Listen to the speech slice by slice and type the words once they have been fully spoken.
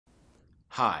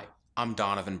Hi, I'm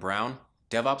Donovan Brown,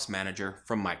 DevOps Manager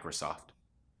from Microsoft.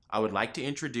 I would like to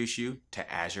introduce you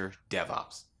to Azure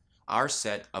DevOps, our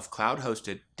set of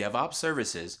cloud-hosted DevOps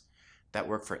services that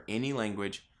work for any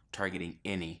language targeting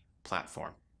any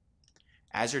platform.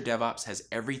 Azure DevOps has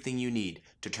everything you need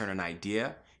to turn an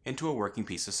idea into a working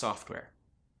piece of software.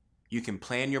 You can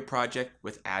plan your project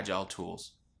with Agile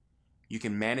tools. You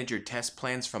can manage your test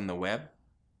plans from the web,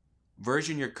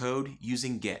 version your code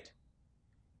using Git,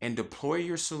 and deploy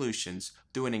your solutions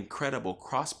through an incredible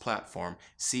cross-platform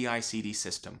CI/CD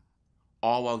system,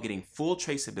 all while getting full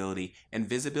traceability and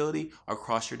visibility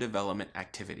across your development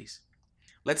activities.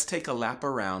 Let's take a lap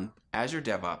around Azure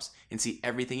DevOps and see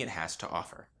everything it has to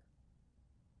offer.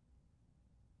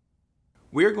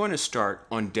 We're going to start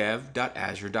on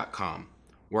dev.azure.com,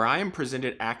 where I am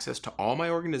presented access to all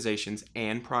my organizations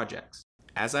and projects.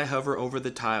 As I hover over the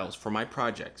tiles for my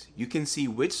projects, you can see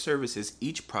which services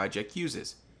each project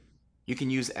uses. You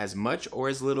can use as much or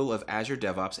as little of Azure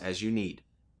DevOps as you need.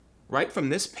 Right from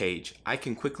this page, I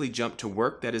can quickly jump to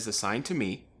work that is assigned to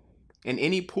me and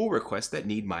any pull requests that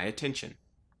need my attention.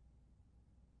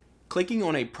 Clicking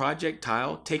on a project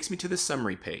tile takes me to the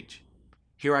summary page.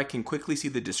 Here I can quickly see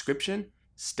the description,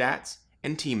 stats,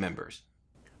 and team members.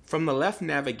 From the left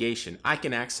navigation, I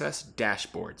can access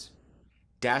dashboards.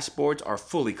 Dashboards are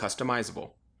fully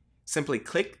customizable. Simply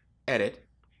click, edit,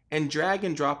 and drag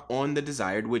and drop on the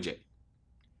desired widget.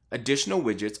 Additional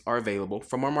widgets are available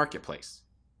from our marketplace.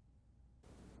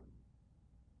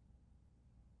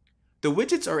 The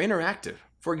widgets are interactive.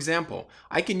 For example,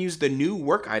 I can use the new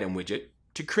work item widget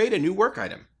to create a new work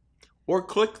item, or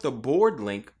click the board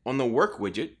link on the work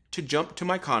widget to jump to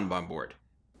my Kanban board.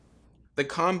 The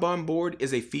Kanban board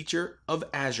is a feature of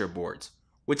Azure boards,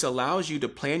 which allows you to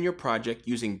plan your project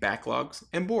using backlogs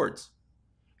and boards.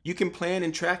 You can plan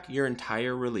and track your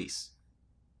entire release.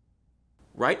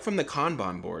 Right from the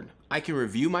Kanban board, I can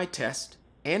review my test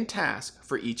and task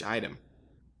for each item.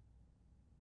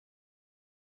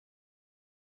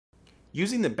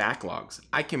 Using the backlogs,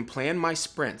 I can plan my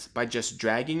sprints by just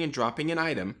dragging and dropping an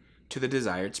item to the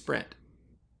desired sprint.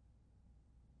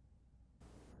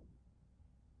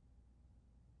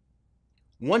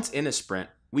 Once in a sprint,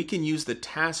 we can use the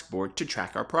task board to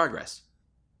track our progress.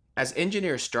 As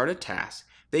engineers start a task,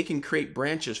 they can create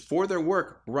branches for their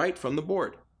work right from the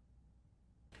board.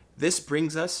 This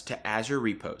brings us to Azure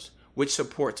Repos, which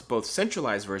supports both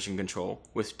centralized version control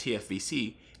with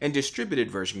TFVC and distributed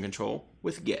version control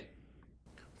with Git.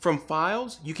 From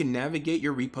files, you can navigate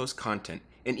your repos content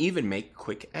and even make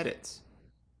quick edits.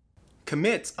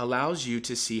 Commits allows you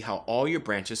to see how all your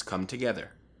branches come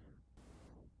together.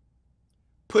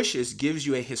 Pushes gives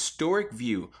you a historic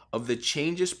view of the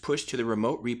changes pushed to the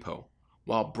remote repo,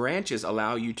 while branches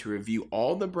allow you to review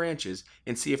all the branches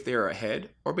and see if they are ahead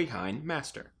or behind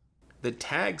master. The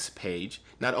tags page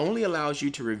not only allows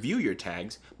you to review your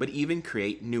tags, but even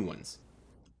create new ones.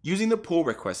 Using the pull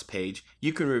request page,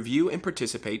 you can review and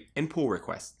participate in pull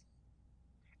requests.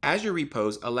 Azure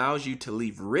Repos allows you to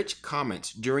leave rich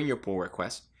comments during your pull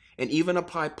request and even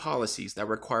apply policies that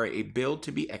require a build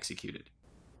to be executed.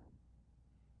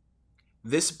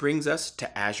 This brings us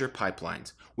to Azure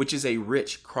Pipelines, which is a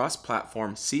rich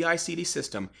cross-platform CI/CD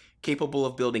system capable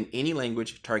of building any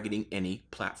language targeting any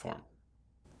platform.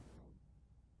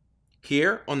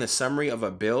 Here, on the summary of a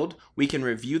build, we can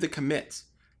review the commits,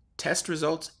 test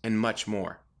results, and much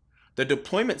more. The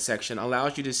deployment section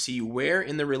allows you to see where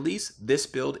in the release this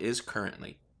build is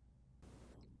currently.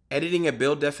 Editing a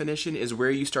build definition is where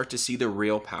you start to see the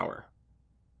real power.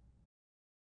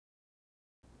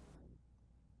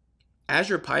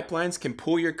 Azure Pipelines can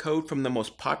pull your code from the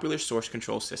most popular source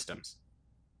control systems.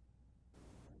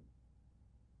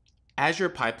 Azure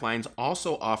Pipelines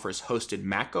also offers hosted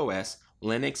macOS,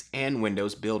 Linux, and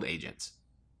Windows build agents.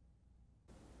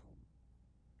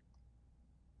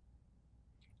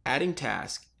 Adding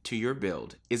tasks to your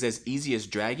build is as easy as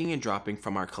dragging and dropping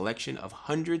from our collection of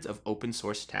hundreds of open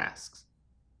source tasks.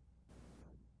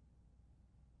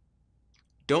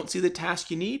 Don't see the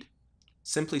task you need?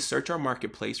 Simply search our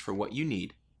marketplace for what you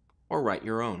need, or write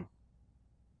your own.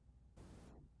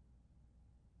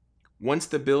 Once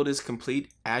the build is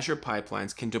complete, Azure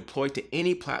Pipelines can deploy to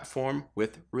any platform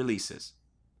with releases.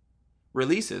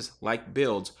 Releases, like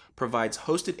builds, provides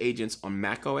hosted agents on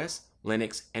macOS,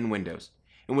 Linux, and Windows,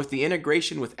 and with the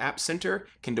integration with App Center,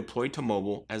 can deploy to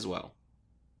mobile as well.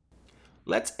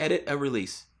 Let's edit a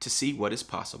release to see what is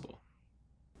possible.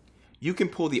 You can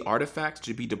pull the artifacts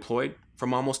to be deployed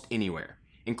from almost anywhere,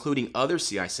 including other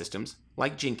CI systems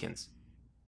like Jenkins.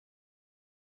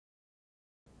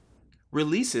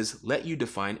 Releases let you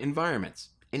define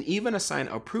environments and even assign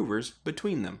approvers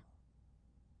between them.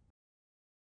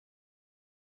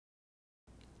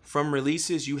 From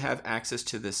releases, you have access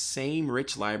to the same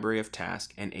rich library of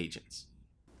tasks and agents.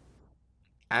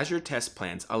 Azure Test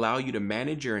Plans allow you to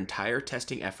manage your entire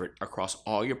testing effort across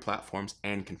all your platforms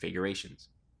and configurations.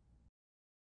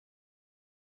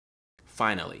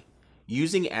 Finally,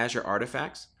 using Azure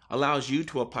Artifacts allows you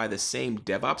to apply the same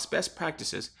DevOps best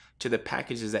practices to the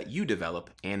packages that you develop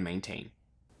and maintain.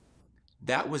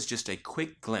 That was just a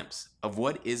quick glimpse of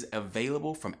what is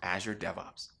available from Azure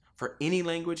DevOps for any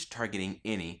language targeting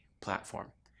any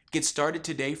platform. Get started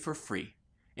today for free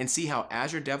and see how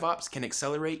Azure DevOps can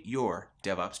accelerate your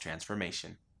DevOps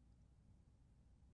transformation.